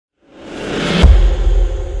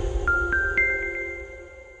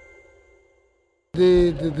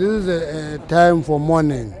This is a time for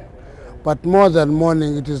mourning, but more than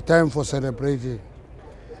mourning, it is time for celebrating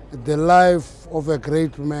the life of a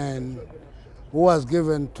great man who was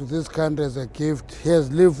given to this country as a gift. He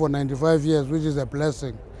has lived for 95 years, which is a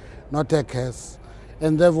blessing, not a curse.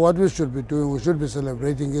 And therefore, what we should be doing, we should be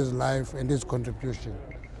celebrating his life and his contribution.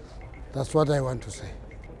 That's what I want to say.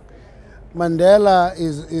 Mandela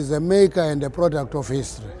is a maker and a product of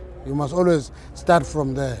history. You must always start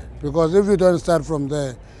from there, because if you don't start from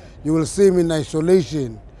there, you will see him in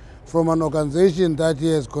isolation from an organization that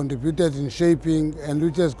he has contributed in shaping and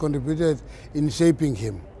which has contributed in shaping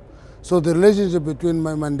him. So the relationship between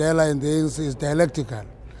Mandela and the ANC is dialectical.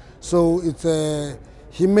 So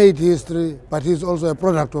he made history, but he's also a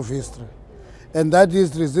product of history. And that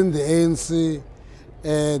history is in the ANC.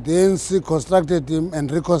 The ANC constructed him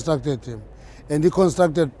and reconstructed him. And he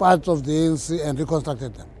constructed parts of the ANC and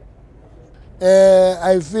reconstructed them.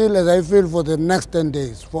 I feel for the next 10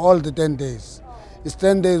 days, for all the 10 days. It's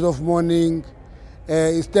 10 days of mourning,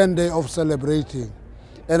 it's 10 days of celebrating.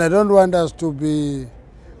 And I don't want us to be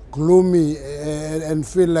gloomy and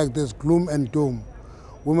feel like there's gloom and doom.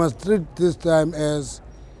 We must treat this time as,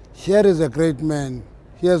 here is a great man,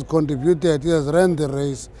 he has contributed, he has run the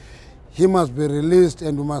race, he must be released,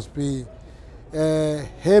 and we must be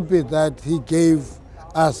happy that he gave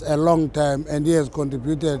us a long time and he has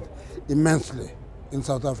contributed immensely in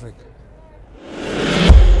South Africa.